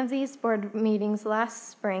attended one of these board meetings last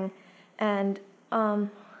spring, and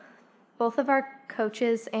both of our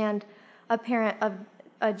coaches and a parent of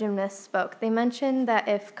a gymnast spoke. They mentioned that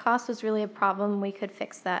if cost was really a problem, we could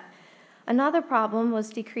fix that. Another problem was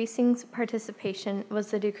the decreasing participation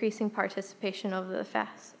over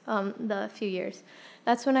the few years.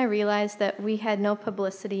 That's when I realized that we had no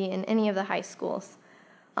publicity in any of the high schools.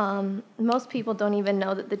 Most people don't even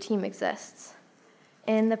know that the team exists.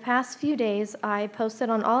 In the past few days, I posted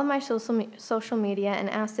on all of my social media and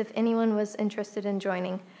asked if anyone was interested in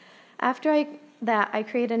joining. After I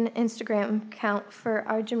created an Instagram account for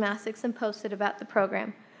our gymnastics and posted about the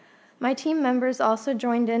program. My team members also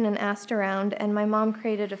joined in and asked around, and my mom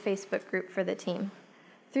created a Facebook group for the team.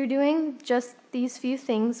 Through doing just these few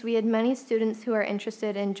things, we had many students who are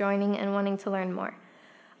interested in joining and wanting to learn more.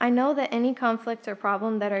 I know that any conflict or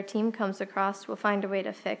problem that our team comes across will find a way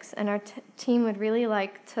to fix, and our team would really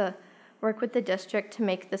like to work with the district to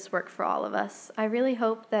make this work for all of us. I really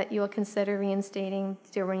hope that you will consider reinstating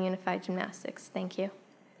Dearborn Unified Gymnastics. Thank you.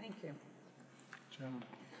 Thank you.